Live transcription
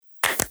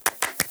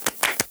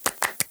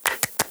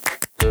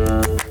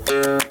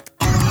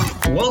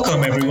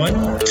Welcome,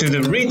 everyone, to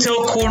the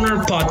Retail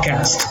Corner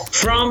podcast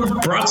from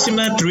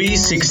Proxima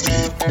 360.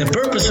 The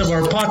purpose of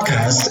our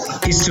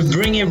podcast is to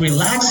bring a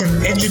relaxed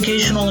and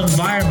educational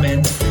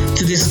environment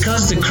to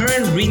discuss the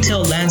current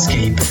retail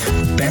landscape,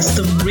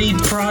 best-of-breed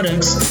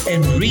products,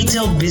 and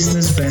retail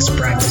business best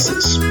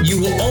practices. You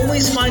will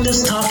always find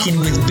us talking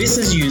with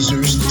business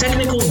users,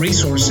 technical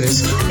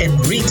resources,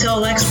 and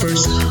retail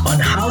experts on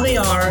how they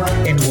are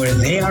and where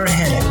they are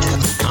headed.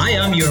 I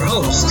am your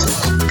host,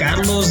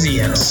 Carlos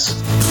Diaz.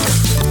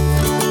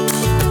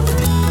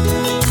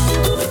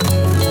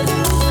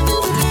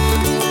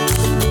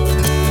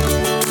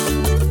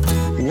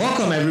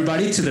 Welcome,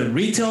 everybody, to the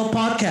Retail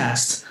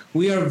Podcast.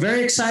 We are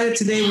very excited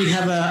today. We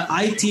have an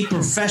IT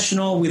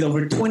professional with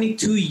over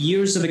 22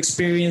 years of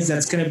experience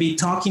that's going to be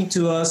talking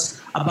to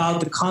us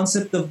about the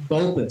concept of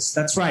BOPUS.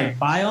 That's right,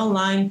 buy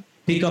online,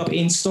 pick up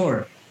in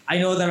store. I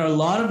know that a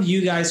lot of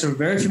you guys are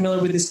very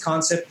familiar with this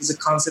concept. It's a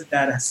concept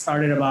that has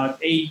started about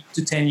 8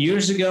 to 10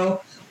 years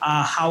ago.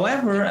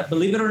 However,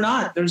 believe it or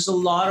not, there's a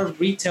lot of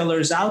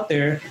retailers out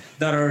there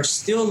that are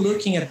still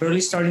looking at barely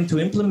starting to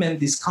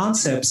implement these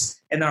concepts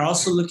and are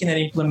also looking at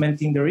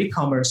implementing their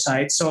e-commerce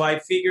site. So I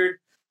figured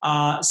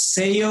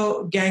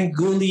Seyo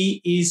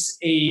Ganguly is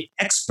an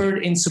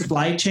expert in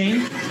supply chain.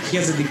 He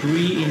has a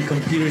degree in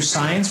computer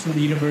science from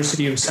the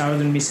University of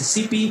Southern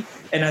Mississippi.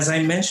 And as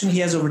I mentioned, he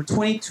has over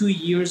 22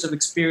 years of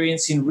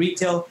experience in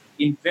retail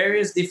in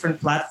various different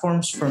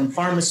platforms, from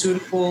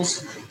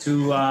pharmaceuticals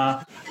to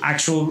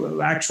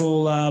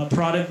actual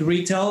product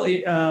retail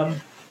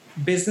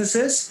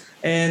businesses.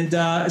 And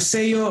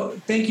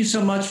Seyo, thank you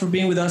so much for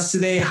being with us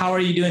today. How are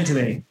you doing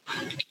today?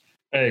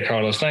 Hey,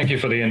 Carlos, thank you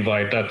for the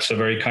invite. That's a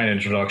very kind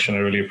introduction. I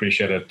really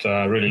appreciate it.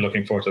 Really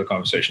looking forward to the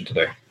conversation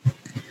today.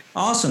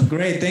 Awesome.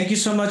 Great. Thank you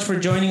so much for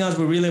joining us.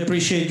 We really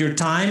appreciate your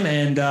time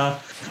and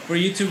for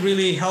you to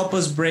really help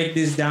us break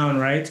this down,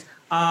 right?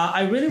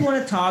 I really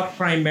want to talk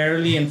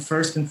primarily and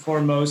first and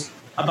foremost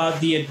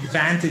about the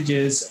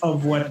advantages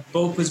of what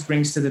BOPUS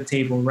brings to the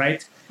table,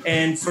 right?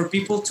 And for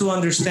people to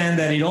understand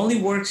that it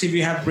only works if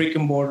you have brick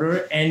and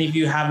mortar and if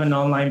you have an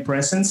online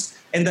presence,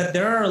 and that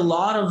there are a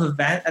lot of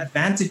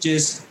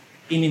advantages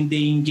in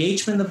the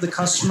engagement of the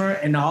customer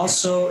and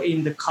also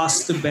in the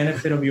cost to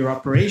benefit of your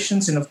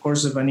operations and, of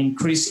course, of an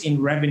increase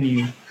in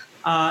revenue.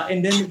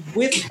 And then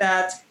with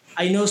that,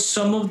 I know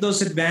some of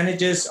those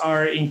advantages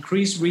are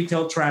increased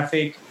retail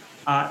traffic,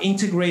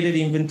 integrated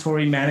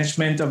inventory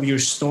management of your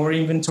store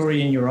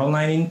inventory and your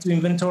online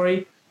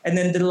inventory, and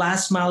then the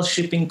last mile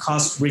shipping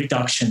cost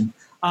reduction.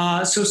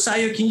 So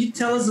Seyo, can you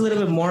tell us a little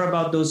bit more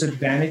about those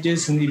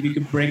advantages and if you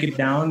could break it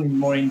down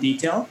more in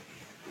detail?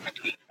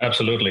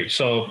 Absolutely.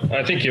 So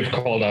I think you've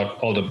called out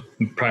all the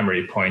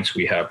primary points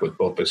we have with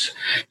BOPUS.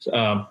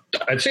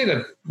 I'd say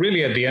that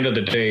really at the end of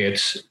the day,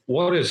 it's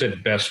what is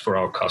it best for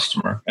our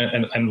customer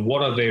and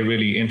what are they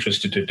really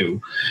interested to do?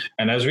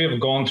 And as we have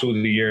gone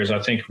through the years, I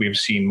think we've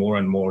seen more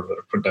and more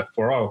that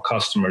for our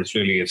customers,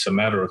 really, it's a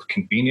matter of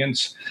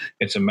convenience.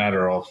 It's a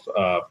matter of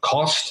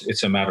cost.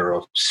 It's a matter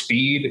of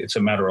speed. It's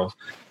a matter of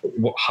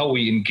how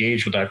we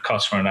engage with that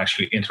customer and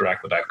actually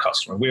interact with that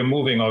customer. We are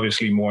moving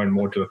obviously more and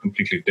more to a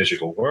completely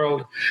digital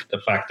world.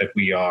 The fact that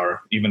we are,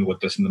 even with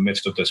this in the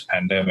midst of this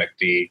pandemic,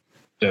 the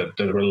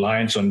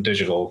reliance on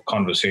digital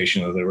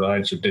conversation or the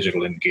reliance on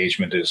digital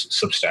engagement is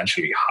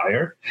substantially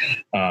higher.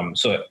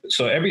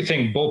 So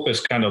everything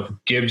BOPUS kind of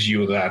gives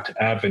you that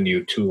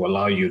avenue to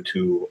allow you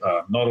to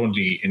not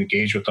only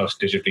engage with us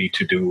digitally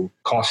to do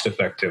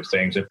cost-effective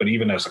things, but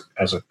even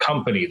as a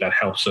company that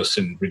helps us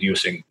in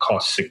reducing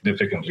costs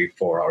significantly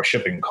for our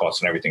shipping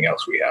costs and everything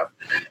else we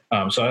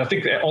have. So I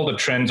think that all the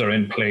trends are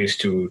in place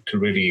to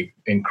really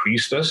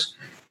increase this.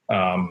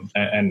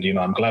 And you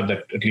know, I'm glad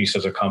that at least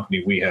as a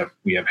company we have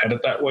headed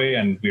that way,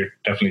 and we're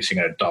definitely seeing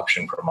an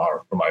adoption from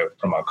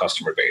our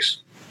customer base.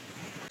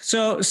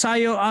 So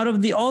Seyo, out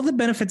of all the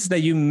benefits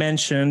that you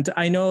mentioned,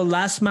 I know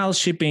last mile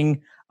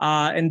shipping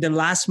and the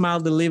last mile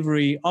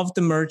delivery of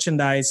the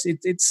merchandise,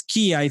 it's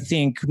key. I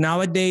think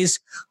nowadays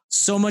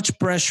so much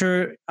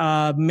pressure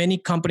many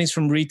companies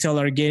from retail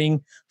are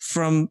getting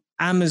from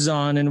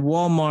Amazon and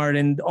Walmart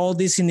and all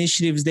these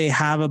initiatives they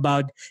have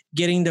about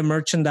getting the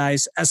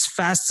merchandise as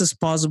fast as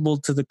possible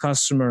to the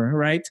customer,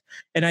 right?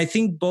 And I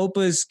think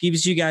BOPUS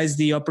gives you guys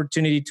the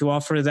opportunity to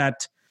offer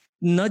that,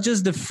 not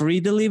just the free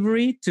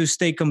delivery to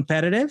stay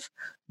competitive,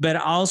 but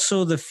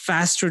also the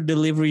faster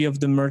delivery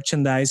of the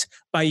merchandise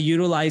by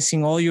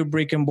utilizing all your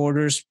brick and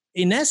mortars,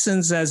 in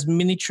essence, as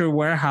miniature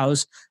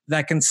warehouse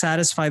that can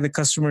satisfy the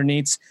customer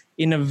needs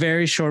in a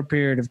very short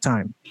period of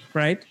time,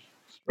 right?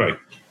 Right.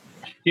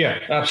 Yeah,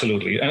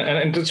 absolutely.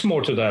 And it's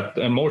more to that,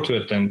 and more to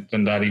it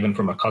than that, even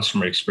from a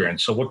customer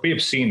experience. So what we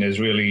have seen is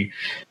really,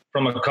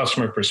 from a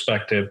customer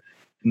perspective,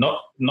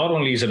 not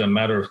only is it a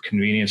matter of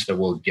convenience that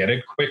we'll get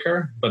it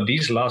quicker, but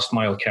these last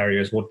mile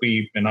carriers, what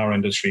we in our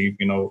industry,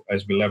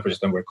 as we leverage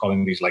them, we're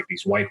calling these like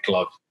these white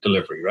glove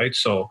delivery, right?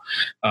 So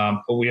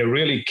we are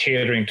really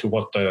catering to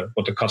what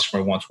the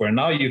customer wants. Where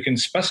now you can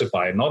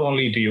specify not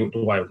only do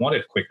I want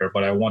it quicker,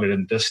 but I want it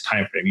in this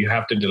time frame. You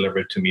have to deliver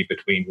it to me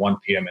between 1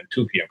 p.m. and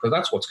 2 p.m. because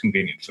that's what's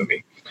convenient for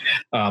me.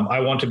 I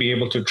want to be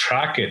able to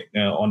track it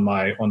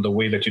on the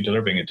way that you're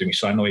delivering it to me,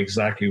 so I know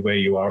exactly where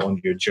you are on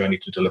your journey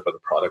to deliver the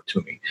product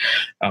to me.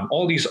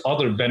 All these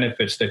other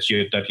benefits that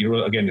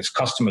you again, it's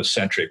customer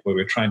centric, where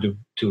we're trying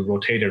to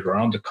rotate it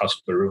around the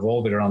customer,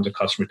 revolve it around the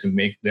customer to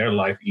make their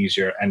life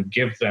easier and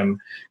give them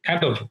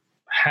kind of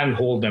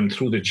handhold them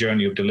through the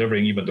journey of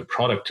delivering even the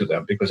product to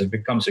them, because it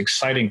becomes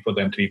exciting for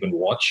them to even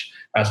watch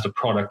as the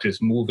product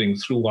is moving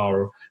through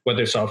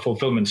whether it's our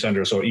fulfillment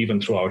centers or even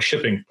through our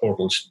shipping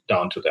portals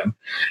down to them.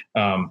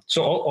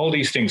 So all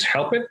these things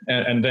help it.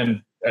 And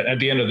then at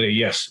the end of the day,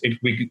 yes,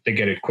 they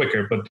get it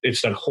quicker, but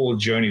it's that whole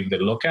journey they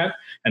look at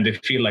and they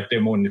feel like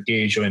they're more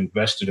engaged or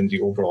invested in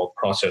the overall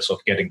process of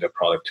getting the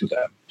product to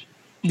them.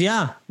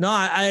 Yeah, no,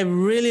 I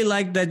really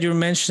like that you're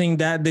mentioning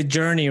that the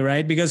journey,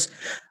 right? Because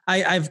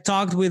I've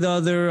talked with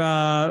other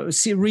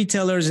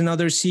retailers and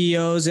other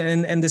CEOs,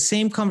 and the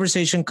same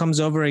conversation comes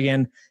over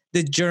again.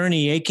 The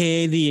journey,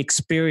 aka the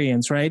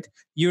experience, right?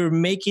 You're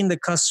making the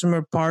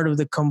customer part of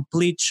the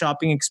complete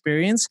shopping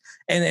experience,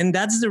 and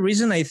that's the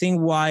reason I think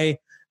why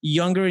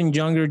younger and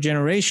younger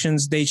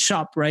generations, they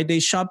shop, right? They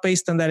shop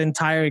based on that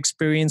entire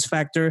experience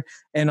factor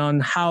and on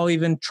how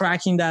even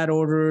tracking that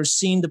order,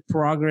 seeing the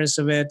progress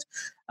of it,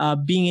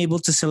 being able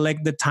to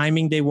select the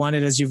timing they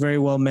wanted, as you very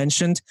well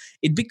mentioned,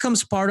 it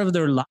becomes part of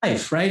their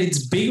life, right?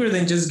 It's bigger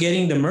than just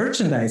getting the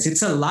merchandise.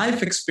 It's a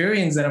life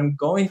experience that I'm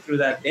going through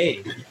that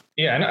day.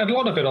 Yeah, and a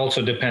lot of it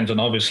also depends on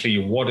obviously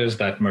what is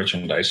that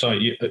merchandise. So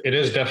it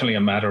is definitely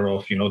a matter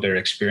of, their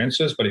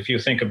experiences. But if you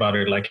think about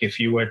it, like if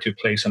you were to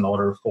place an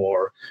order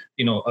for,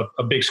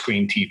 a big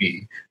screen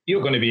TV,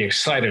 you're going to be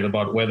excited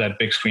about where that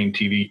big screen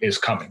TV is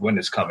coming, when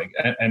it's coming.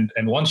 And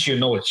once you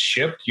know it's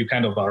shipped, you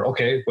kind of are,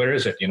 okay, where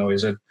is it?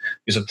 Is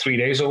it 3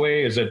 days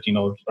away? Is it,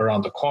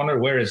 around the corner?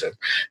 Where is it?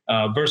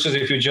 Versus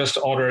if you just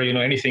order,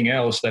 anything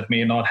else that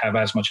may not have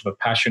as much of a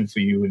passion for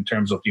you in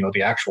terms of,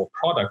 the actual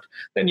product,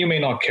 then you may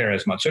not care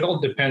as much. So it all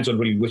depends on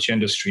really which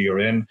industry you're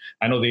in.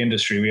 I know the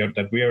industry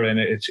that we are in,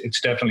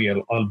 it's definitely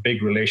a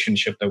big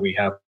relationship that we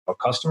have with our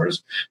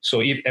customers.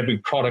 So every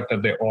product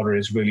that they order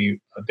is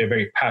really, they're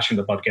very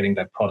passionate about getting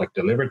that product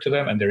delivered to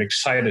them, and they're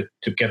excited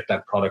to get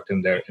that product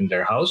in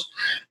their house.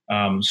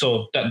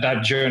 So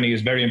that journey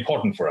is very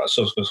important for us.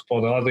 So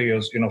for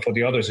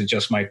the others, it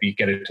just might be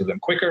get it to them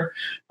quicker.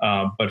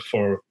 But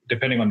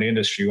depending on the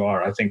industry you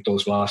are, I think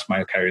those last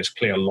mile carriers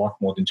play a lot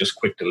more than just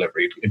quick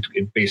delivery.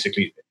 It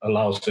basically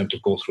allows them to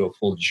go through a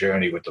full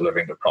journey with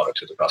delivering the product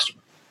to the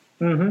customer.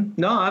 Mm-hmm.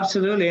 No,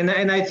 absolutely. And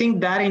I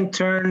think that in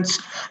turn,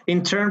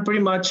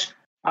 pretty much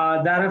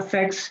that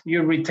affects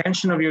your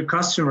retention of your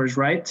customers,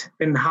 right?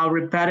 And how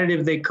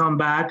repetitive they come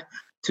back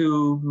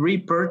to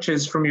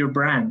repurchase from your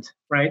brand,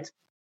 right?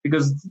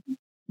 Because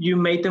you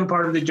made them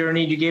part of the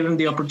journey. You gave them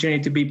the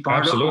opportunity to be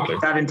part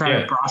of that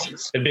entire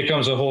process. It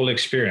becomes a whole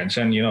experience.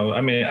 And,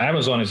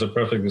 Amazon is a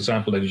perfect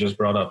example that you just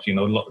brought up. A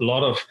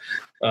lot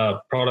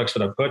of products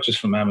that are purchased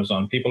from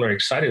Amazon, people are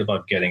excited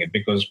about getting it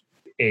because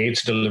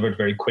it's delivered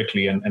very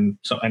quickly and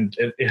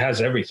it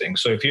has everything.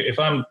 So if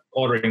I'm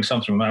ordering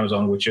something from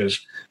Amazon, which is,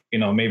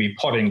 maybe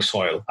potting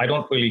soil, I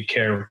don't really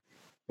care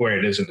where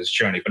it is in this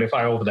journey. But if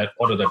I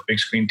order that big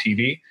screen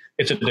TV,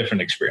 it's a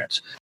different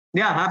experience.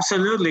 Yeah,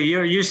 absolutely.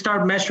 You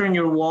start measuring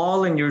your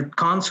wall and your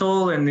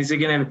console, and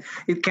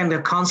can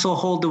the console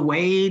hold the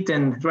weight,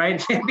 and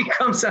right? It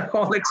becomes a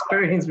whole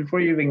experience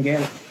before you even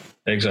get it.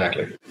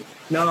 Exactly.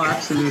 No,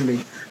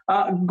 absolutely.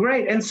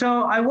 Great. And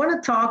so I want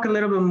to talk a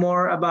little bit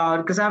more about,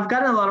 because I've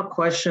gotten a lot of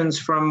questions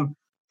from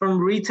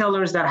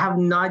retailers that have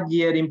not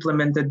yet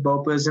implemented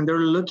BOPUS, and they're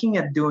looking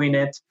at doing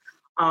it.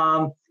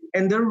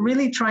 And they're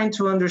really trying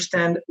to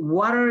understand,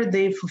 what are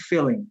they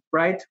fulfilling,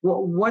 right?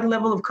 What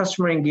level of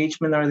customer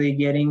engagement are they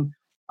getting?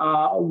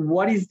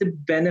 What is the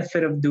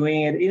benefit of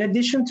doing it? In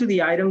addition to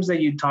the items that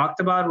you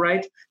talked about,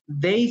 right?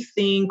 They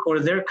think,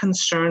 or they're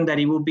concerned that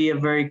it will be a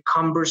very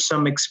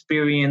cumbersome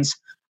experience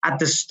at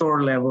the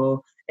store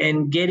level,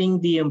 and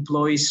getting the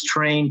employees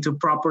trained to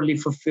properly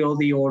fulfill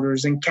the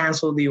orders and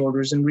cancel the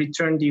orders and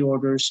return the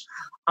orders.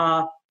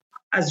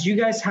 As you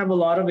guys have a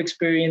lot of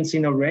experience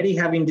in already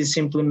having this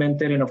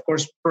implemented and, of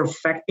course,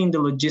 perfecting the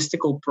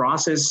logistical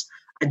process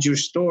at your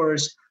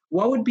stores,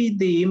 what would be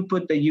the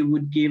input that you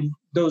would give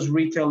those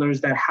retailers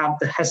that have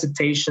the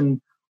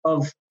hesitation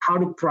of how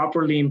to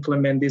properly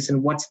implement this,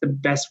 and what's the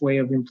best way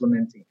of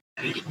implementing?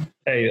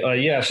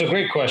 Hey, so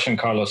great question,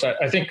 Carlos.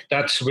 I think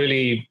that's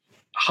really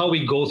how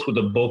we go through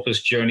the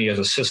BOPUS journey as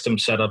a system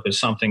setup is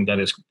something that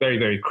is very,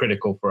 very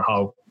critical for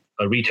how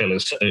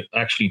retailers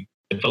actually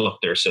develop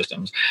their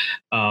systems.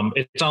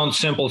 It sounds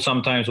simple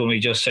sometimes when we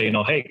just say,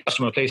 hey,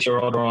 customer, place your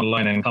order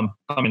online and come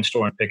in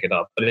store and pick it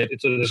up. But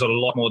there's a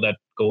lot more that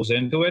goes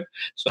into it.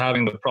 So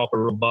having the proper,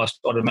 robust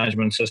order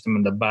management system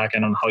in the back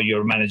end on how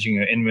you're managing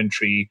your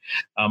inventory,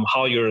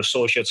 how your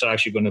associates are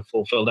actually going to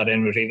fulfill that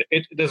inventory.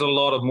 There's a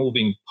lot of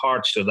moving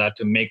parts to that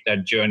to make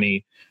that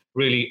journey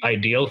really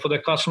ideal for the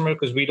customer,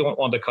 because we don't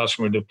want the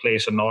customer to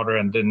place an order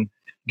and then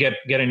get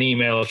an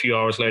email a few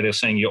hours later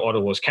saying your order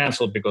was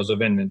canceled because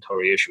of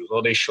inventory issues,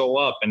 or they show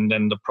up and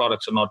then the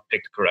products are not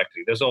picked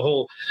correctly. There's a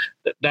whole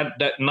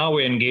that now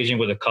we're engaging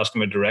with the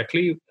customer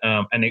directly,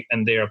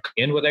 and they are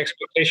in with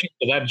expectations.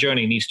 So that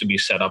journey needs to be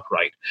set up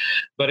right.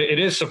 But it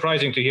is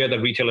surprising to hear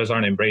that retailers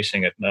aren't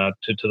embracing it.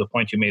 To the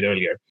point you made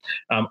earlier,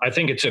 I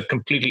think it's a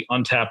completely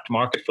untapped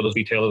market for those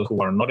retailers who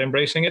are not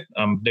embracing it.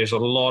 There's a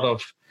lot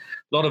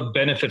of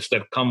benefits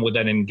that come with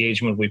that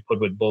engagement we put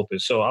with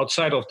BOPIS. So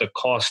outside of the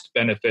cost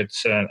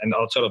benefits and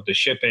outside of the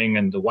shipping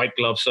and the white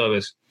glove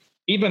service,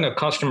 even a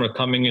customer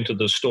coming into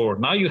the store,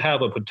 now you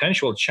have a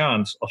potential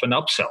chance of an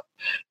upsell,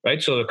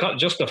 right? So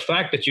just the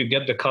fact that you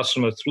get the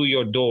customer through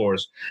your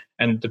doors,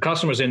 and the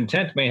customer's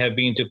intent may have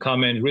been to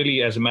come in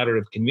really as a matter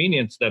of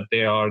convenience, that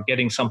they are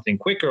getting something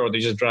quicker, or they're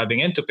just driving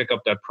in to pick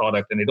up that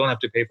product and they don't have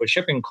to pay for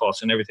shipping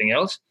costs and everything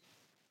else.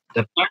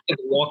 The fact that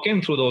you walk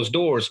in through those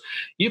doors,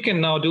 you can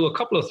now do a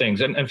couple of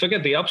things. And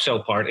forget the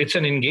upsell part. It's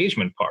an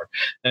engagement part.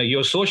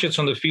 Your associates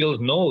on the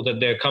field know that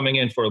they're coming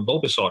in for a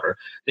BOPIS order.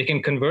 They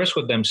can converse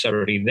with them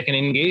separately. They can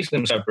engage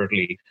them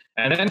separately.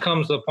 And then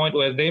comes the point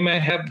where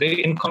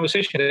in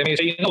conversation, they may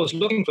say, I was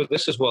looking for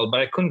this as well, but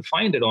I couldn't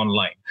find it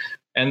online.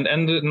 And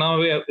now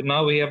we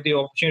have the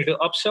opportunity to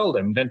upsell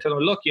them. Then tell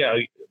them, look, yeah,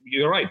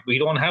 you're right. We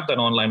don't have that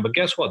online, but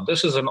guess what?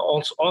 This is an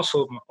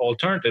awesome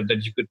alternative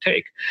that you could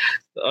take.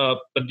 But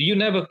you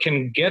never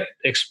can get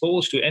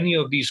exposed to any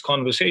of these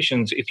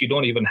conversations if you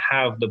don't even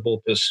have the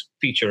BOPIS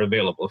feature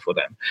available for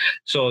them.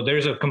 So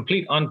there's a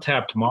complete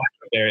untapped market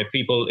there. It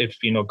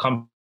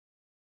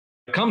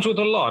comes with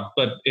a lot,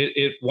 but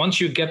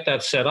once you get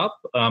that set up,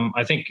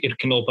 I think it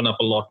can open up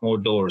a lot more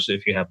doors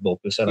if you have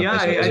BOPIS set up. Yeah,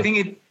 I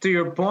think to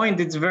your point,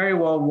 it's very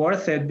well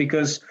worth it,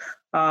 because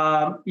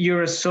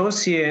your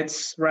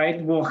associates,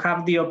 right, will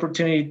have the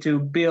opportunity to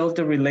build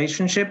a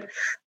relationship.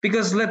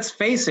 Because let's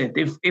face it,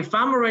 if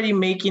I'm already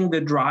making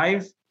the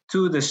drive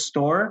to the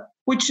store,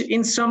 which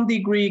in some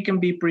degree can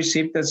be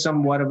perceived as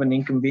somewhat of an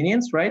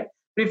inconvenience, right?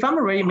 But if I'm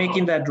already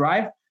making that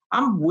drive,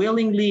 I'm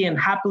willingly and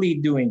happily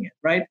doing it,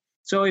 right?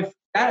 So if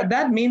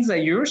that means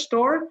that your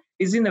store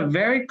is in a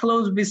very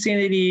close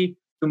vicinity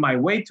to my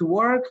way to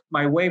work,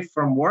 my way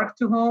from work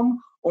to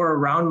home, or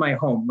around my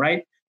home,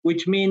 right?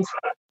 Which means,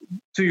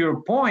 to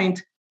your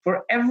point,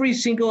 for every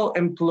single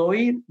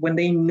employee, when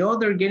they know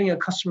they're getting a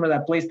customer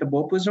that placed a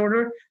BOPIS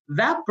order,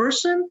 that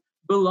person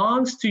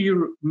belongs to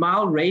your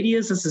mile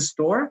radius as a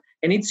store,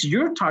 and it's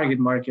your target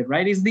market,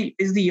 right? Is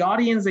the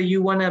audience that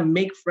you want to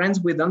make friends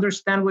with,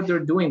 understand what they're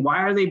doing. Why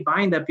are they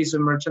buying that piece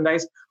of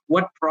merchandise?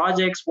 What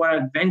projects, what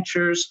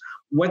adventures,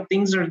 what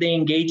things are they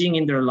engaging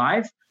in their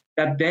life?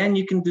 That then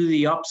you can do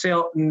the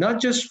upsell, not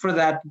just for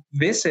that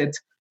visit,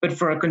 but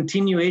for a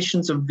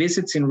continuations of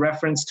visits in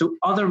reference to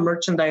other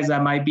merchandise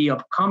that might be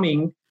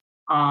upcoming,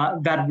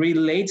 that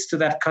relates to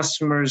that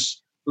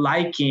customer's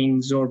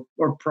likings or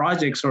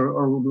projects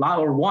or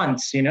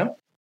wants,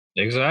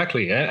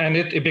 Exactly, and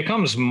it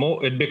becomes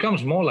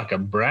more like a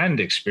brand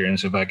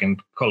experience, if I can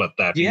call it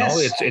that. Yes,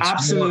 it's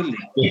absolutely.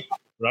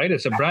 Right?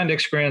 It's a brand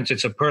experience.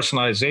 It's a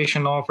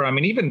personalization offer. I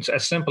mean, even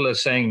as simple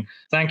as saying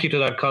thank you to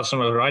that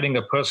customer, writing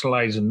a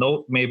personalized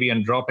note maybe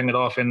and dropping it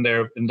off in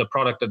the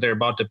product that they're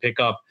about to pick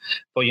up,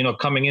 or,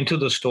 coming into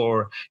the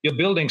store. You're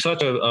building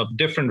such a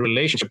different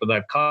relationship with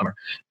that customer.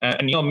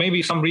 And,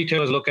 maybe some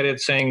retailers look at it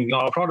saying,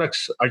 our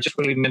products are just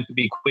really meant to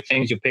be quick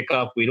things you pick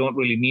up. We don't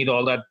really need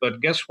all that. But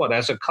guess what?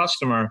 As a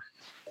customer,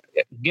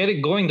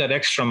 going that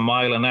extra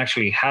mile and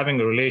actually having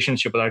a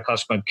relationship with that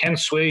customer can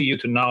sway you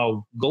to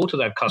now go to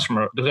that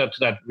customer, to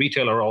that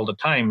retailer all the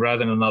time rather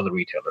than another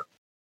retailer.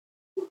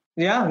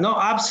 Yeah, no,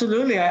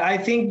 absolutely. I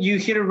think you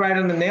hit it right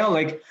on the nail.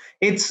 Like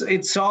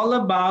it's all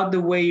about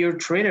the way you're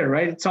treated,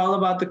 right? It's all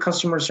about the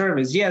customer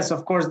service. Yes,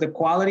 of course, the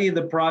quality of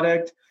the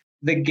product,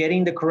 the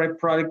getting the correct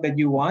product that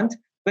you want,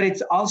 but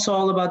it's also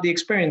all about the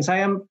experience.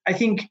 I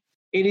think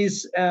it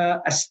is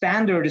a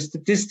standard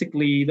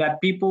statistically that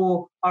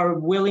people are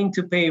willing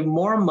to pay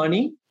more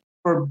money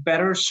for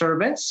better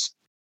service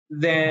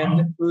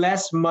than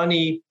less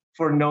money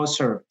for no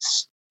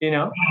service,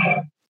 Yeah,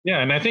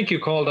 and I think you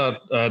called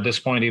out this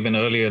point even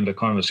earlier in the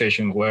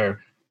conversation,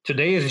 where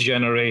today's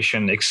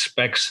generation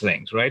expects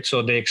things, right?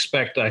 So they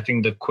expect, I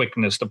think, the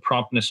quickness, the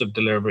promptness of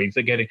delivery.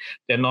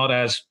 They're not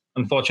as,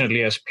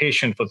 unfortunately, as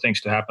patient for things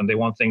to happen. They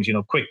want things,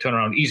 quick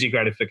turnaround, easy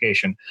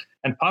gratification.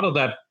 And part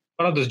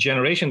of this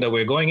generation that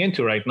we're going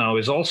into right now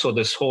is also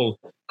this whole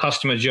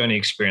customer journey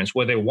experience,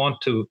 where they want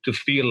to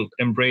feel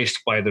embraced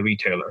by the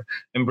retailer,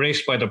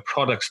 embraced by the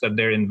products that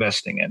they're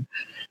investing in.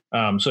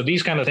 So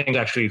these kind of things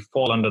actually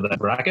fall under that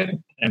bracket,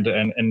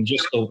 and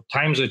just the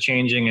times are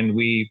changing, and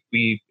we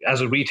as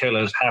a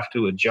retailers have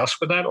to adjust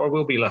with that, or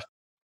we'll be left.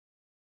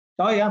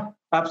 Oh yeah,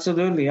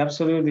 Absolutely,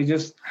 absolutely.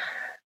 Just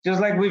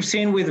like we've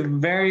seen with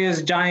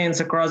various giants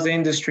across the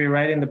industry,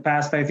 right? In the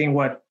past, I think,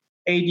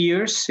 8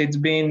 years, it's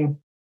been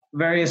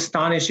very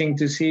astonishing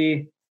to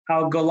see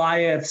how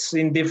Goliaths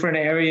in different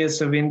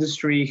areas of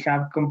industry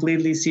have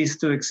completely ceased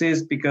to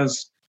exist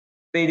because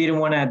they didn't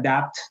want to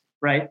adapt,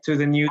 right, to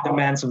the new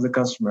demands of the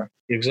customer.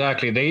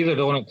 Exactly. They either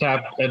don't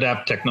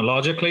adapt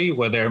technologically,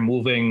 where they're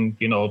moving,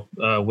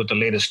 with the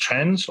latest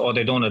trends, or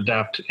they don't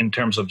adapt in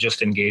terms of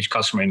just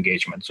customer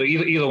engagement. So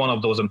either one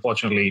of those,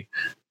 unfortunately,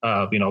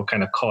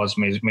 kind of cause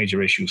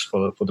major issues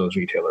for those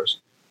retailers.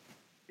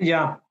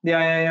 Yeah.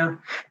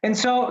 And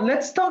so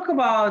let's talk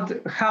about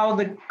how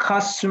the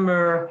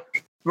customer,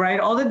 right,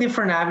 all the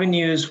different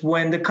avenues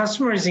when the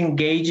customer is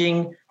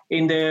engaging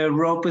in the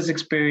Ropus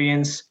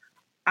experience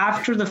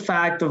after the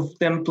fact of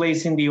them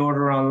placing the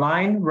order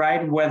online,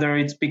 right? Whether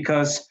it's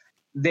because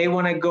they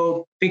want to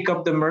go pick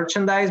up the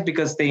merchandise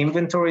because the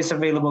inventory is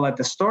available at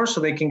the store so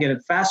they can get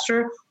it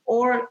faster,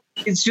 or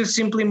it's just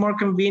simply more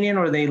convenient,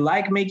 or they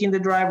like making the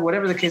drive,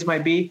 whatever the case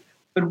might be.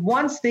 But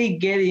once they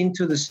get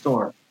into the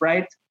store,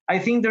 right, I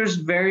think there's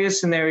various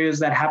scenarios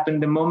that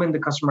happen the moment the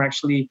customer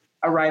actually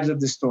arrives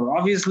at the store.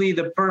 Obviously,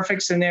 the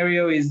perfect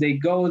scenario is they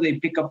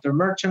pick up their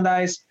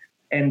merchandise,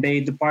 and they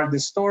depart the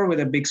store with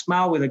a big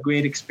smile, with a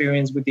great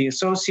experience with the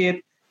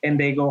associate, and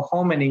they go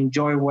home and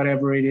enjoy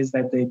whatever it is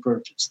that they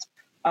purchased.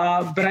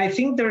 But I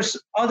think there's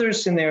other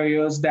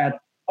scenarios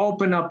that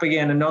open up,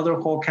 again, another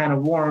whole can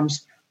of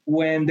worms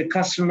when the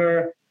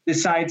customer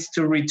decides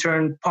to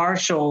return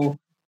partial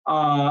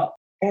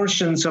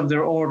portions of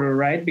their order,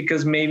 right?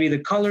 Because maybe the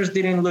colors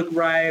didn't look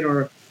right,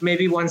 or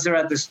maybe once they're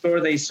at the store,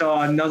 they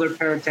saw another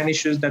pair of tennis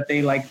shoes that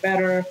they like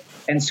better.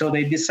 And so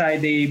they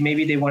decide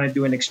maybe they want to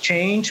do an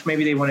exchange,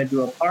 maybe they want to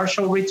do a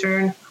partial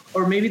return,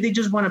 or maybe they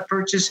just want to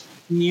purchase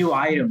new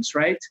items,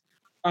 right?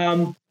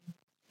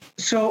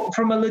 So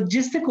from a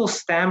logistical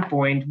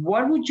standpoint,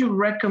 what would you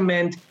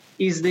recommend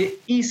is the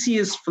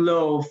easiest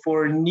flow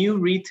for new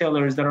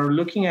retailers that are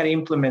looking at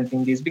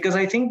implementing this? Because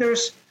I think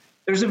there's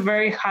a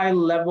very high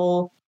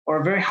level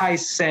or a very high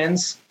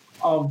sense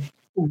of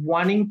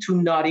wanting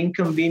to not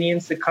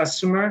inconvenience the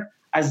customer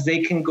as they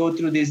can go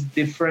through these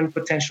different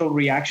potential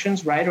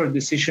reactions, right, or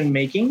decision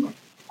making,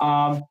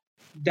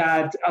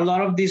 that a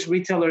lot of these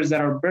retailers that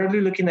are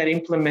barely looking at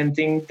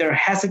implementing, they're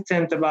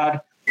hesitant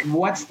about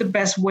what's the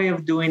best way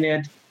of doing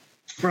it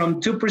from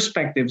two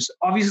perspectives.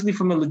 Obviously,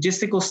 from a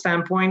logistical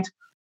standpoint,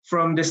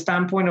 from the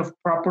standpoint of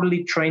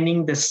properly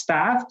training the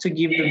staff to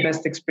give the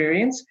best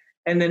experience,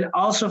 and then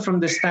also from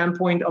the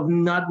standpoint of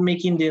not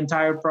making the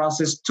entire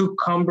process too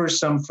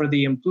cumbersome for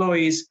the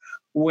employees,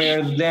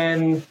 where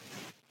then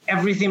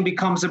everything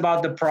becomes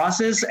about the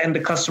process and the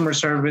customer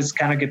service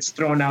kind of gets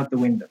thrown out the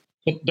window.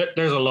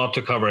 There's a lot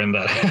to cover in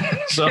that.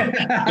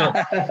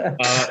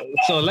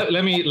 so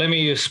let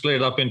me split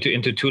it up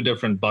into two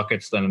different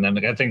buckets then, and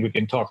then I think we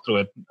can talk through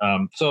it.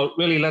 So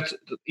really,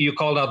 you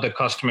called out the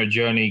customer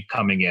journey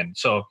coming in.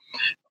 So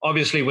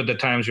obviously, with the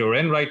times you're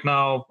in right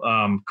now,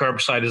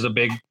 curbside is a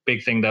big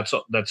thing that's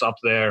up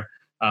there.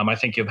 I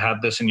think you've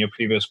had this in your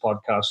previous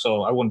podcast,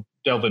 so I won't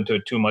delve into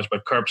it too much.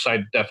 But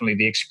curbside, definitely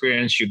the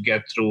experience you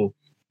get through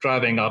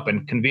driving up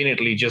and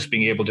conveniently just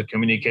being able to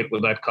communicate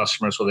with that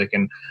customer so they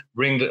can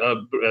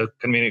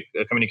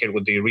communicate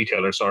with the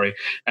retailer, so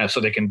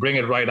they can bring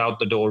it right out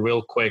the door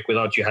real quick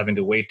without you having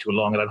to wait too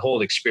long. And that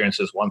whole experience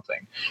is one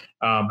thing.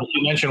 But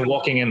you mentioned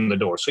walking in the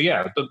door. So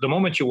yeah, the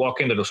moment you walk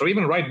in the door, so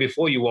even right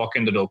before you walk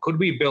in the door, could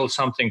we build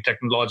something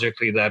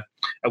technologically that,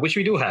 which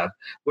we do have,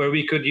 where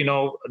we could,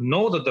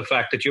 know that the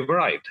fact that you've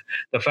arrived,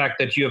 the fact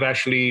that you have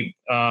actually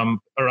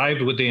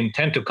arrived with the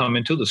intent to come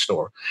into the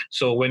store.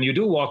 So when you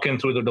do walk in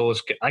through the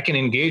doors, I can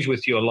engage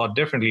with you a lot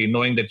differently,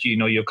 knowing that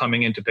you're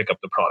coming in to pick up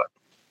the product.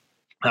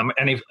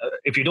 And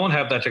if you don't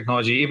have that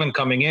technology, even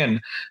coming in,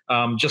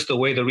 just the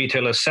way the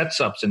retailer sets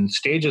up and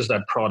stages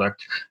that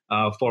product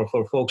for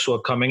folks who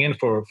are coming in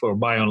for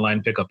buy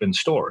online, pick up in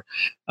store,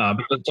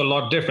 because it's a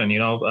lot different.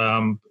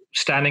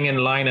 Standing in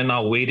line and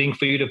now waiting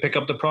for you to pick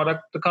up the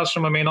product, the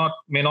customer may not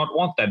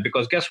want that,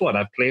 because guess what?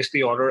 I've placed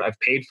the order, I've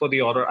paid for the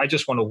order. I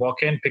just want to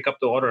walk in, pick up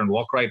the order, and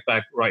walk right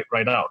back,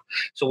 right out.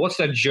 So what's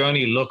that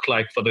journey look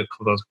like for the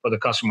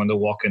customer when they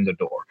walk in the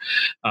door?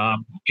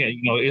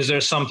 Is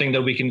there something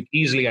that we can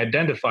easily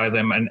identify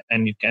them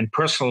and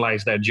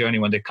personalize that journey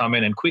when they come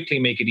in and quickly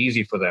make it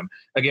easy for them?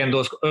 Again,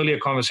 those earlier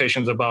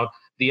conversations about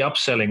the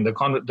upselling,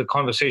 the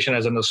conversation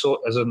as an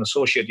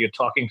associate, you're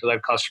talking to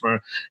that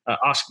customer,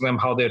 asking them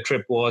how their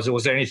trip was.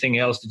 Was there anything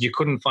else that you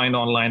couldn't find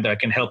online that I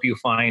can help you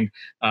find?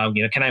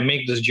 Can I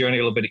make this journey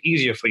a little bit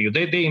easier for you?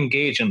 They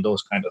engage in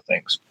those kind of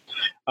things.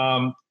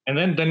 And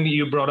then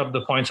you brought up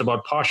the points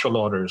about partial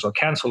orders or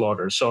cancel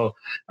orders. So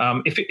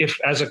if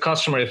as a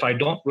customer, if I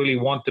don't really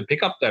want to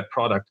pick up that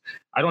product,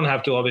 I don't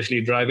have to obviously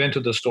drive into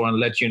the store and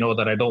let you know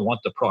that I don't want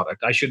the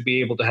product. I should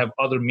be able to have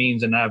other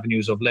means and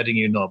avenues of letting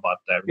you know about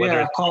that.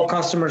 Whether call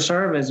customer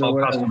service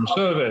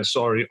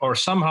or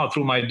somehow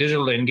through my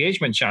digital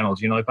engagement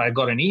channels. If I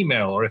got an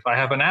email or if I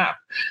have an app,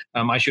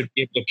 I should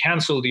be able to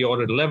cancel the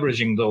order,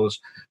 leveraging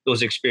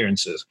those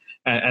experiences,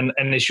 and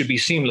it should be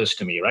seamless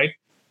to me, right?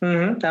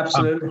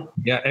 Absolutely.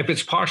 Yeah, if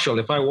it's partial,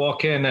 if I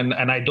walk in and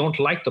I don't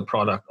like the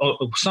product or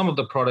some of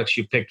the products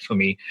you picked for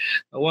me,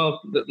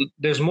 well,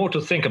 there's more to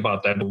think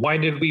about that. Why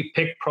did we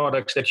pick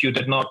products that you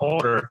did not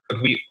order, but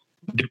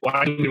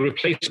why did we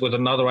replace it with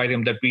another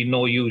item that we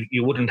know you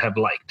wouldn't have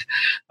liked?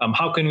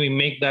 How can we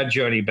make that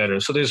journey better?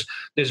 So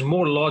there's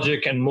more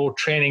logic and more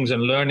trainings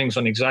and learnings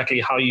on exactly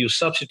how you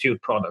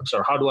substitute products,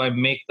 or how do I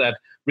make that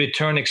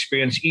return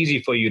experience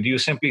easy for you? Do you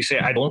simply say,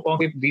 I don't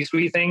want these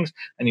three things,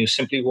 and you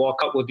simply walk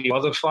out with the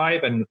other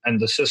five and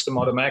the system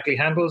automatically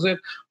handles it?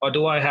 Or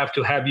do I have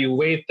to have you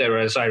wait there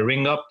as I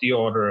ring up the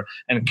order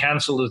and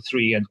cancel the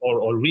three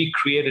or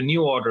recreate a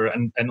new order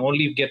and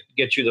only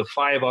get you the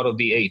 5 out of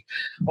the 8?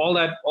 All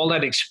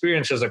that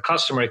experience as a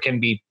customer can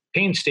be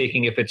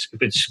painstaking if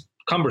it's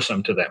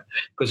cumbersome to them,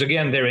 because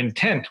again, their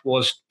intent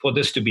was for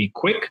this to be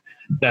quick.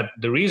 That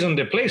the reason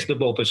they placed the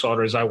BOPIS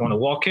order is I want to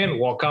walk in,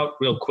 walk out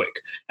real quick.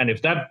 And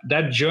if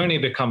that journey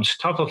becomes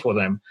tougher for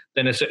them,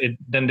 then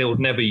then they would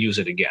never use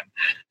it again.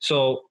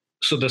 So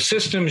the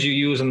systems you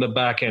use in the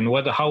back end,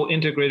 how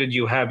integrated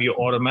you have your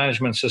order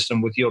management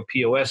system with your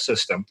POS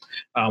system,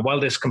 while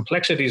there's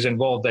complexities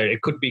involved there,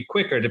 it could be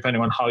quicker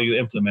depending on how you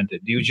implement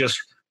it. Do you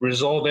just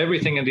resolve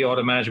everything in the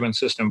order management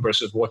system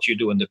versus what you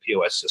do in the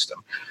POS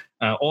system?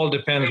 All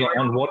depends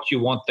on what you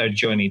want that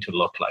journey to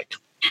look like.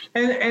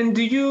 And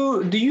do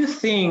you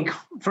think,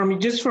 from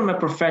a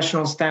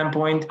professional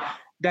standpoint,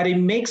 that it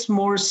makes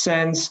more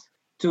sense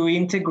to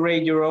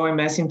integrate your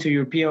OMS into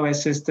your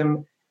POS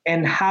system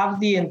and have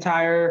the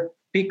entire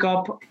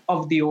pickup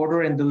of the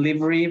order and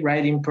delivery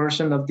right in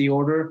person of the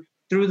order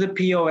through the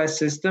POS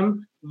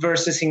system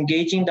versus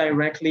engaging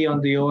directly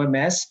on the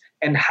OMS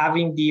and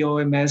having the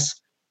OMS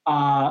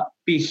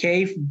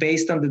behave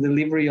based on the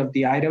delivery of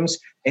the items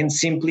and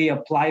simply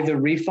apply the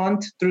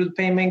refund through the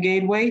payment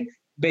gateway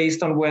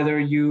based on whether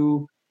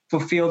you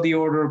fulfill the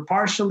order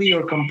partially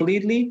or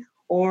completely?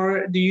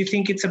 Or do you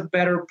think it's a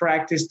better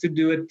practice to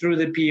do it through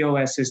the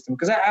POS system?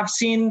 Because I've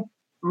seen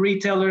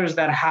retailers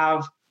that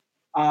have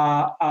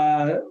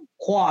a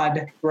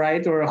quad,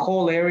 right, or a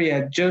whole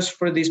area just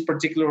for these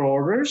particular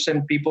orders,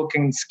 and people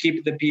can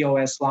skip the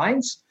POS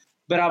lines.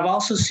 But I've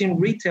also seen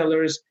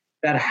retailers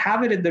that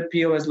have it at their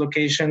POS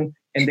location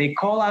and they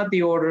call out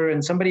the order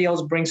and somebody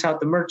else brings out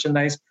the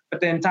merchandise,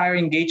 but the entire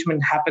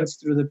engagement happens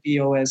through the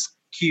POS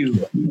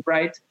queue,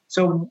 right?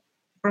 So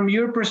from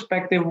your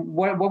perspective,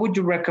 what would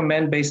you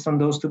recommend based on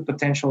those two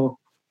potential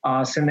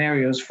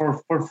scenarios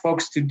for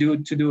folks to do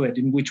it?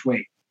 In which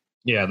way?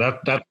 Yeah,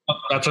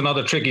 that's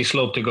another tricky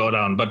slope to go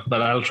down, but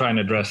I'll try and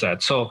address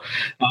that. So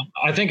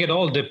I think it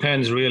all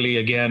depends really,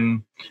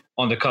 again,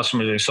 on the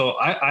customer. So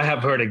I have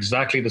heard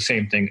exactly the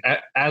same thing.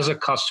 As a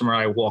customer,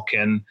 I walk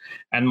in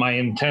and my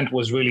intent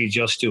was really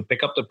just to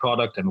pick up the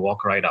product and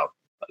walk right out.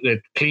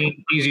 A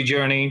clean, easy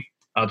journey.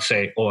 I'd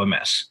say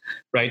OMS,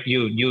 right?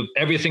 You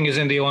everything is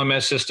in the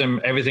OMS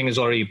system. Everything is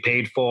already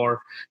paid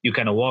for. You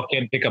kind of walk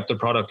in, pick up the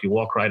product, you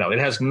walk right out. It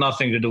has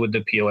nothing to do with the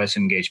POS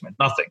engagement,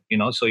 nothing,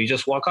 So you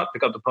just walk out,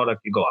 pick up the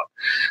product, you go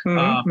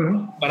out.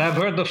 But I've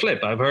heard the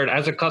flip. I've heard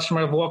as a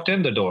customer, I've walked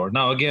in the door.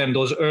 Now, again,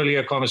 those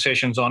earlier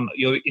conversations on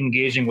you're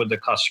engaging with the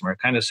customer,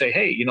 kind of say,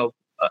 hey,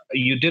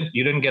 you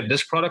didn't get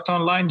this product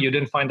online. You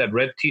didn't find that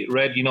red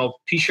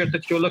T-shirt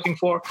that you're looking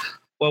for.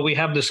 Well, we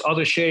have this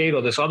other shade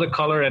or this other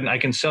color, and I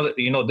can sell it.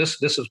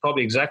 This is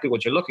probably exactly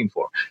what you're looking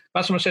for.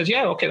 Customer says,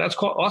 yeah, okay, that's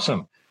cool,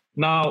 awesome.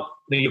 Now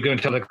you're going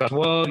to tell the customer,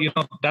 well,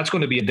 that's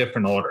going to be a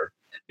different order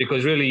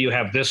because really you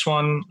have this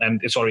one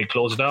and it's already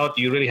closed out.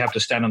 You really have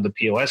to stand on the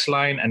POS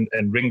line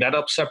and ring that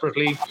up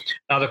separately.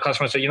 Now the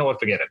customer says, you know what,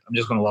 forget it. I'm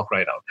just going to walk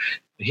right out.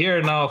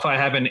 Here now, if I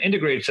have an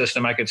integrated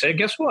system, I could say,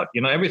 guess what?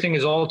 Everything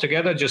is all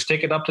together. Just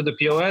take it up to the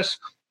POS.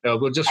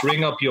 We'll just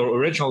ring up your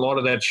original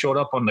order that showed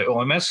up on the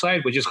OMS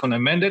side. We're just going to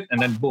amend it, and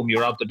then boom,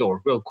 you're out the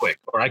door real quick.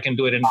 Or I can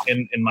do it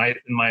in my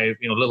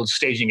little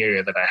staging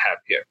area that I have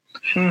here.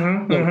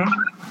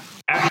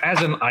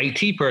 As an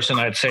IT person,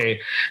 I'd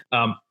say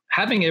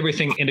having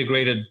everything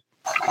integrated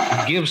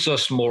gives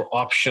us more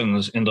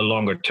options in the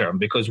longer term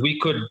because we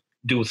could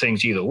do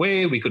things either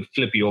way. We could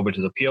flip you over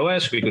to the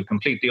POS. We could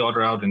complete the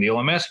order out in the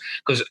OMS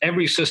because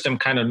every system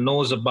kind of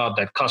knows about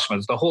that customer.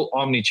 It's the whole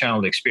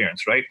omni-channel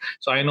experience, right?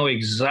 So I know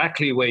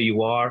exactly where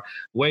you are,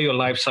 where your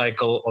life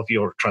cycle of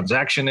your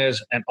transaction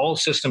is, and all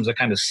systems are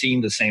kind of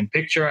seeing the same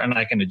picture, and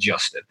I can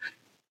adjust it.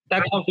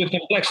 That comes with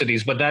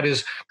complexities, but that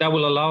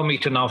will allow me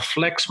to now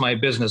flex my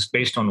business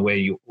based on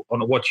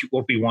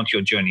what we want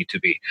your journey to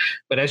be.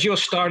 But as you're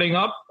starting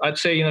up, I'd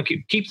say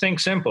keep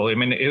things simple. I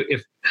mean,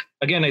 if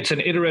again, it's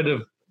an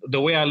iterative. The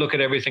way I look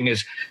at everything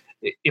is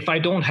if I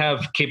don't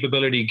have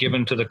capability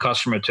given to the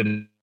customer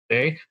today,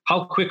 day?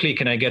 How quickly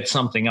can I get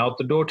something out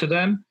the door to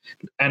them?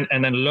 And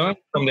then learn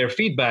from their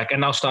feedback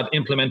and now start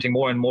implementing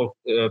more and more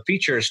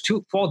features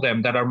for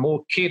them that are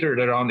more catered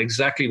around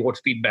exactly what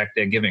feedback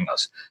they're giving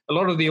us. A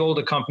lot of the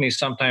older companies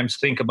sometimes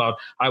think about,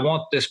 I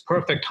want this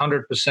perfect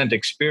 100%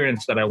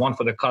 experience that I want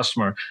for the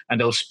customer, and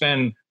they'll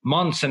spend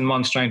months and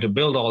months trying to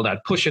build all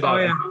that, push it out.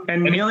 Yeah.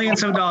 And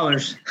millions of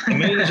dollars.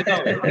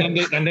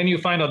 And then you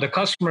find out the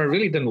customer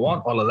really didn't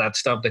want all of that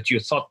stuff that you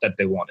thought that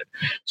they wanted.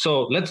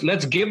 So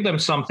let's give them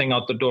something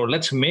out the door.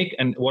 Let's make,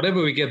 and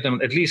whatever we give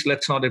them, at least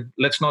let's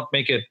not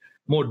make it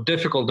more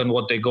difficult than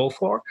what they go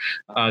for.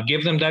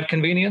 Give them that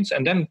convenience,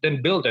 and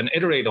then build and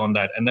iterate on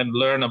that, and then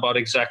learn about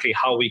exactly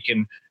how we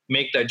can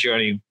make that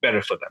journey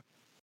better for them.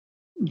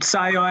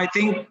 Sayo, I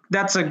think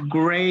that's a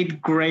great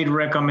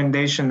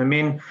recommendation. I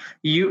mean,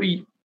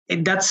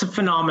 that's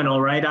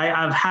phenomenal, right?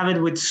 I've had it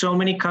with so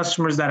many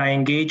customers that I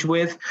engage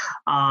with,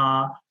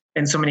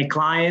 and so many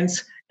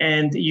clients.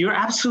 And you're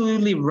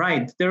absolutely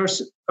right.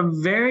 There's a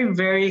very,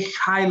 very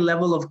high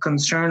level of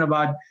concern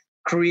about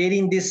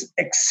creating this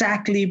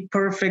exactly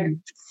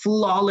perfect,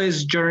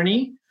 flawless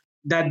journey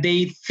that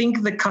they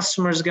think the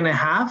customer is going to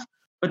have,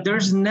 but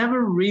there's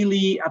never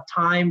really a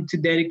time to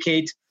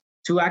dedicate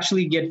to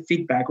actually get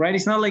feedback, right?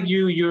 It's not like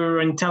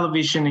you're in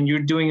television and you're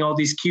doing all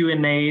these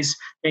Q&As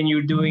and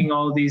you're doing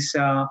all these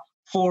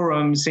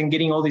forums and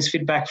getting all this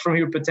feedback from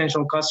your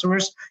potential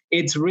customers.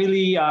 It's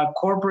really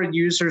corporate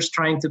users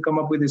trying to come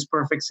up with this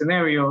perfect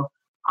scenario,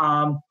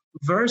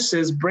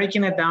 versus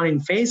breaking it down in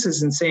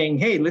phases and saying,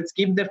 hey, let's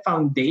give the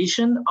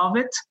foundation of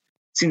it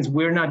since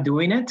we're not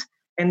doing it.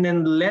 And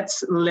then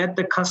let's let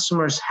the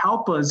customers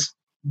help us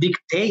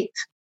dictate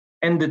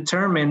and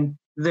determine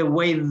the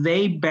way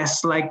they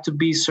best like to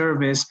be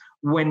serviced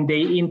when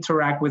they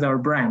interact with our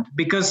brand.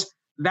 Because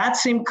that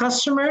same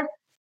customer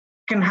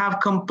can have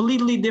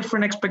completely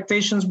different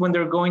expectations when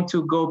they're going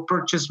to go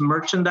purchase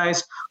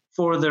merchandise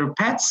for their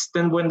pets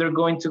than when they're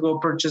going to go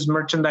purchase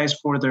merchandise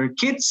for their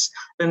kids,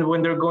 than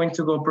when they're going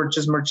to go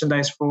purchase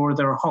merchandise for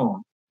their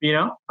home, you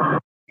know?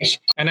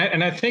 And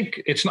I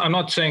think I'm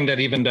not saying that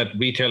even that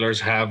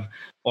retailers have,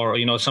 or,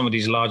 some of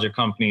these larger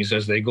companies,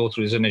 as they go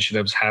through these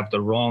initiatives, have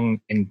the wrong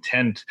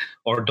intent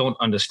or don't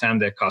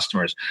understand their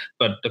customers.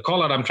 But the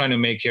call out I'm trying to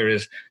make here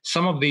is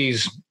some of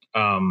these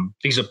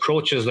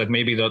approaches that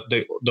maybe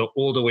the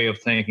older way of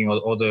thinking,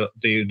 or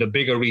the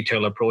bigger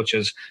retail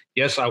approaches.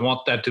 Yes, I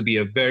want that to be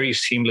a very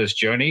seamless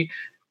journey.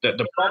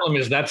 The problem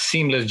is that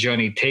seamless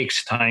journey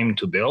takes time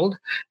to build,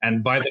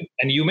 and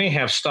you may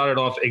have started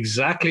off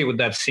exactly with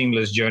that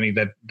seamless journey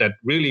that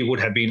really would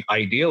have been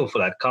ideal for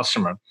that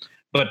customer.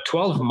 But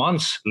 12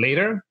 months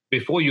later,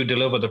 before you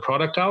deliver the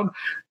product out,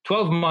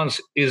 12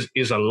 months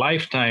is a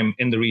lifetime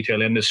in the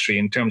retail industry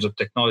in terms of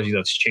technology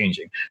that's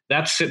changing.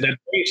 That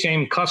very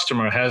same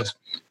customer has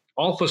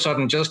all of a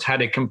sudden just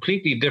had a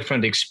completely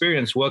different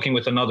experience working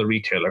with another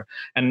retailer.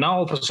 And now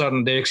all of a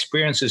sudden their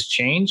experiences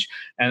change,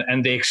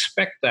 and they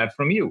expect that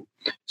from you.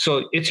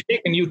 So it's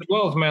taken you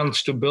 12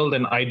 months to build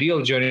an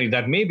ideal journey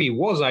that maybe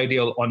was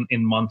ideal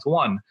in month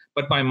 1,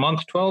 but by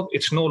month 12,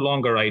 it's no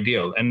longer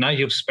ideal. And now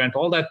you've spent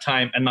all that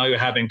time, and now you're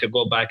having to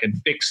go back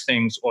and fix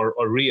things or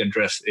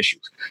readdress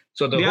issues.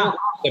 So the whole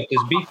concept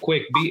is be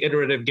quick, be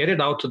iterative, get it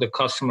out to the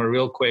customer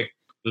real quick,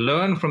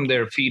 learn from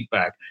their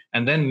feedback,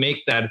 and then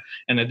make that.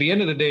 And at the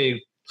end of the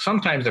day,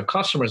 sometimes the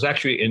customers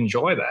actually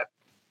enjoy that.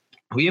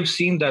 We have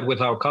seen that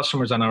with our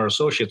customers and our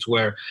associates,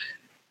 where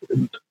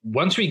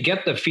once we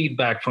get the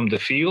feedback from the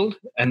field,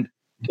 and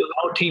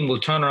our team will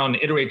turn around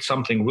and iterate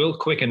something real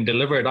quick and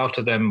deliver it out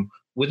to them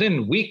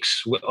within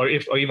weeks, or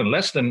even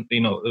less than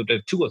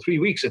 2 or 3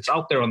 weeks, it's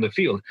out there on the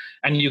field,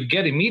 and you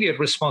get immediate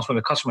response from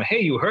the customer. Hey,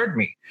 you heard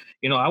me.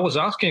 I was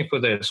asking for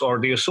this. Or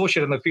the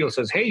associate in the field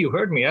says, hey, you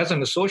heard me. As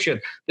an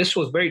associate, this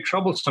was very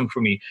troublesome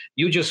for me.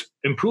 You just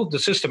improved the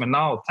system, and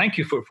now thank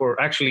you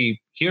for actually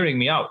hearing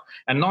me out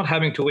and not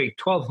having to wait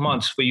 12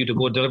 months for you to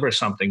go deliver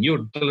something.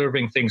 You're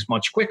delivering things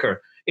much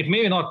quicker. It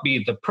may not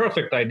be the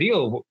perfect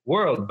ideal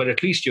world, but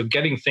at least you're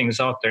getting things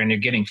out there and you're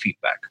getting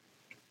feedback.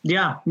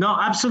 Yeah, no,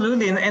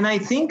 absolutely. And I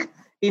think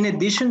in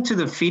addition to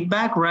the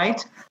feedback,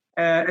 right,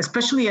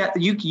 especially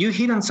you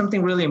hit on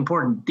something really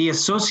important, the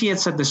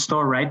associates at the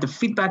store, right? The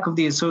feedback of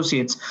the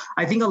associates.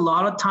 I think a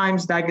lot of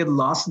times that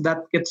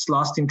gets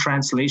lost in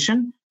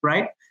translation,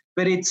 right?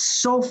 But it's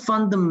so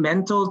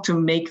fundamental to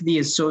make the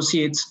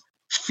associates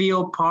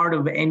feel part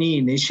of any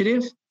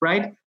initiative,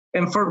 right?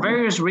 And for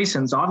various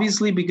reasons,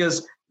 obviously,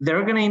 because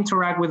they're going to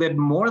interact with it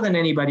more than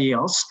anybody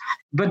else.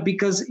 But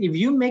because if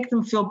you make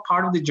them feel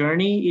part of the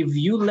journey, if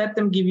you let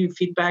them give you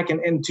feedback,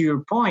 and to your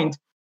point,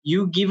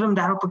 you give them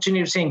that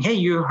opportunity of saying, hey,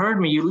 you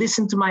heard me, you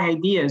listened to my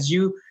ideas,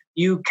 you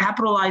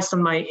capitalized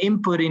on my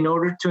input in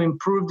order to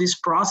improve these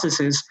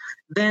processes,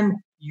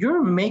 then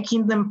you're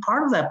making them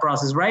part of that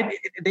process, right?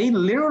 They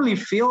literally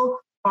feel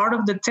part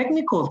of the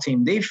technical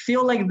team. They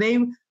feel like they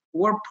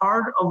were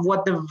part of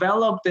what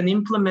developed and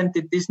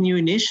implemented this new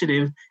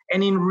initiative.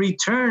 And in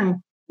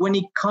return, when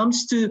it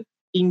comes to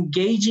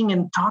engaging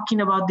and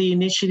talking about the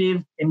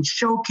initiative and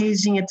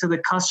showcasing it to the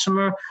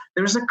customer,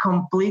 there's a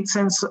complete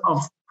sense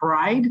of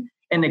pride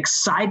and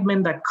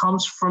excitement that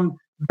comes from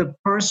the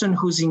person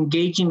who's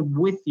engaging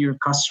with your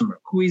customer,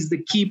 who is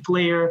the key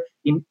player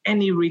in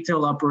any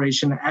retail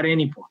operation at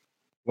any point.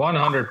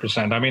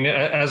 100%. I mean,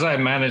 as I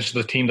manage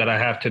the team that I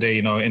have today,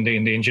 in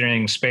the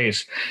engineering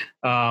space,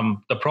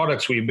 the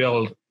products we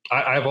build,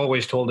 I've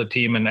always told the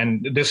team,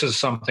 and this is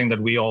something that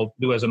we all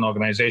do as an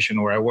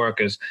organization where I work,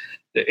 is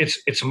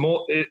it's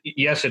more,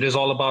 yes, it is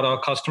all about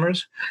our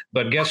customers,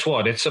 but guess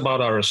what? It's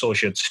about our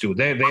associates too.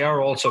 They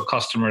are also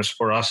customers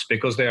for us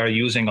because they are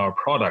using our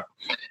product.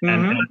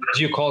 Mm-hmm. And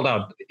as you called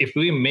out, if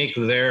we make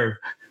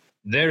their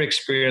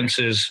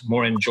experiences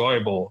more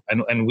enjoyable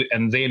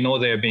and they know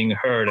they're being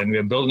heard, and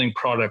we're building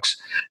products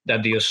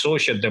that the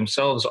associate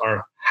themselves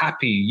are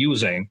happy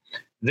using,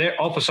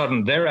 all of a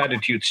sudden their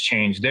attitudes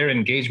change, their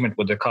engagement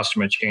with the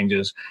customer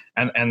changes,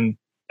 and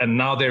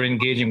now they're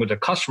engaging with the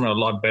customer a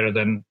lot better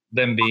than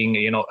them being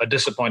a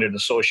disappointed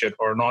associate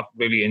or not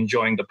really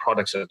enjoying the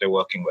products that they're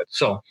working with.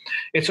 So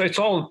it's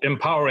all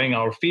empowering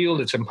our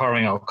field, it's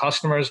empowering our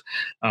customers,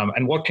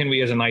 and what can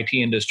we as an IT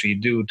industry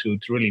do to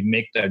really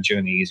make that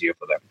journey easier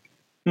for them?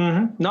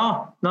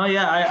 Mm-hmm.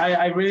 Yeah,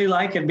 I really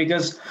like it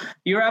because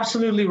you're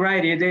absolutely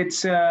right.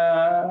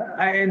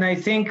 And I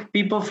think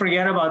people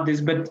forget about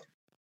this, but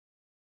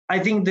I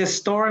think the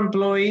store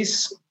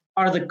employees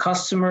are the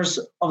customers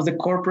of the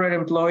corporate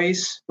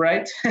employees,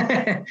 right?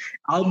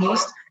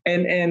 Almost,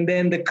 and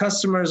then the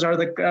customers are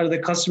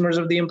the customers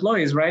of the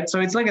employees, right? So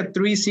it's like a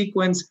 3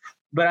 sequence.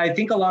 But I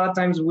think a lot of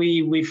times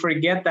we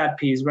forget that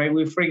piece, right?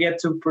 We forget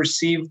to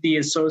perceive the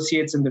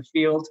associates in the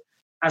field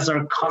as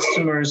our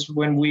customers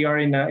when we are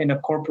in a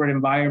corporate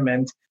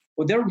environment.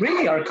 Well, they're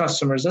really our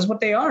customers. That's what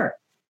they are.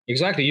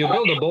 Exactly. You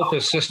build a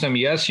BOPIS system.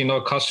 Yes,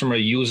 a customer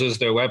uses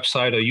their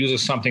website or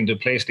uses something to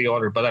place the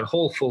order, but that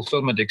whole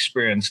fulfillment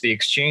experience, the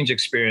exchange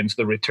experience,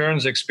 the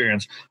returns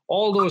experience,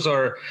 all those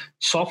are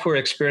software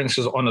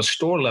experiences on a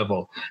store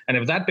level. And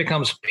if that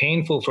becomes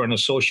painful for an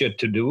associate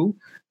to do,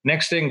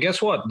 next thing,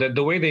 guess what?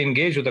 The way they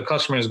engage with the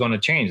customer is going to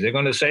change. They're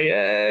going to say,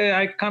 hey,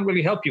 I can't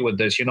really help you with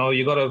this. You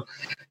got to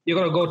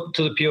go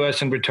to the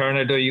POS and return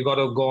it, or you got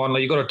to go on, or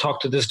you got to talk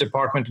to this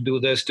department to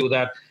do this, do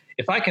that.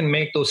 If I can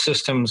make those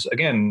systems,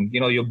 again,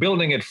 you're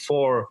building it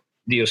for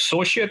the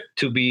associate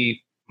to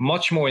be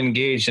much more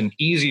engaged and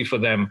easy for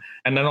them.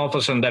 And then all of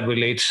a sudden that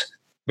relates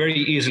very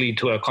easily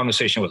to a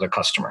conversation with a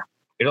customer.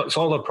 It's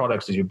all the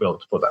products that you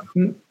build for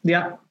them.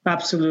 Yeah,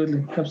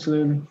 absolutely.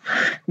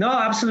 No,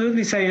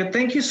 absolutely, Sayo.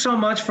 Thank you so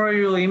much for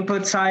your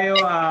input,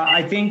 Sayo.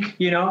 I think,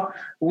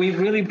 we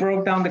really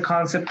broke down the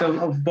concept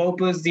of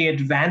BOPIS, the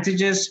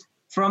advantages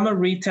from a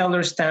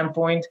retailer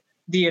standpoint,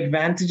 the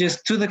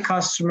advantages to the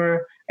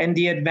customer, and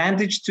the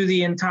advantage to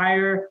the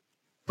entire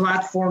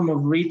platform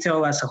of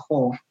retail as a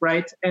whole,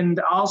 right? And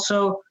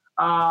also,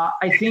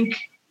 I think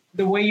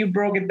the way you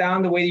broke it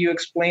down, the way you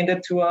explained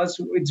it to us,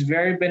 it's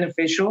very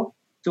beneficial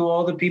to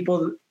all the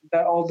people,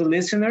 all the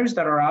listeners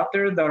that are out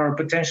there that are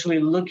potentially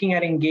looking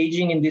at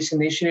engaging in this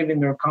initiative in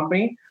their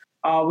company.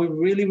 We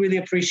really, really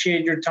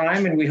appreciate your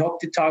time, and we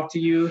hope to talk to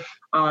you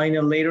in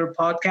a later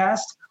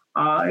podcast.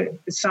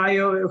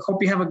 Sayo, I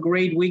hope you have a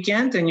great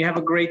weekend and you have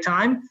a great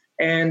time.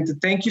 And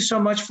thank you so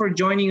much for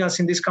joining us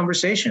in this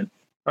conversation.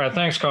 All right.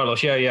 Thanks,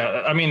 Carlos.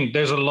 Yeah. I mean,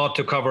 there's a lot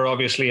to cover,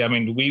 obviously. I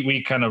mean,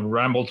 we kind of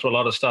rambled through a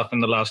lot of stuff in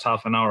the last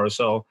half an hour or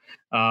so.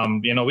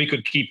 We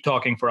could keep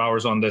talking for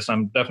hours on this.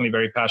 I'm definitely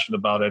very passionate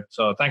about it.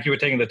 So thank you for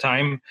taking the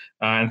time,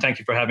 and thank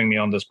you for having me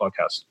on this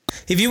podcast.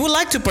 If you would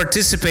like to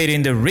participate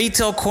in the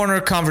Retail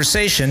Corner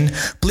conversation,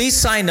 please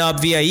sign up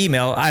via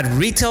email at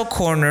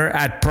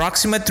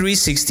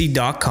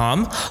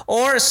retailcorner@proxima360.com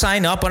or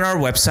sign up on our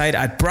website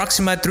at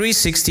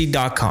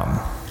proxima360.com.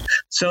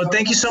 So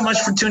thank you so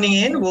much for tuning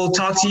in. We'll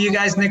talk to you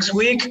guys next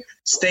week.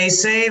 Stay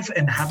safe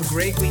and have a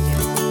great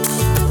weekend.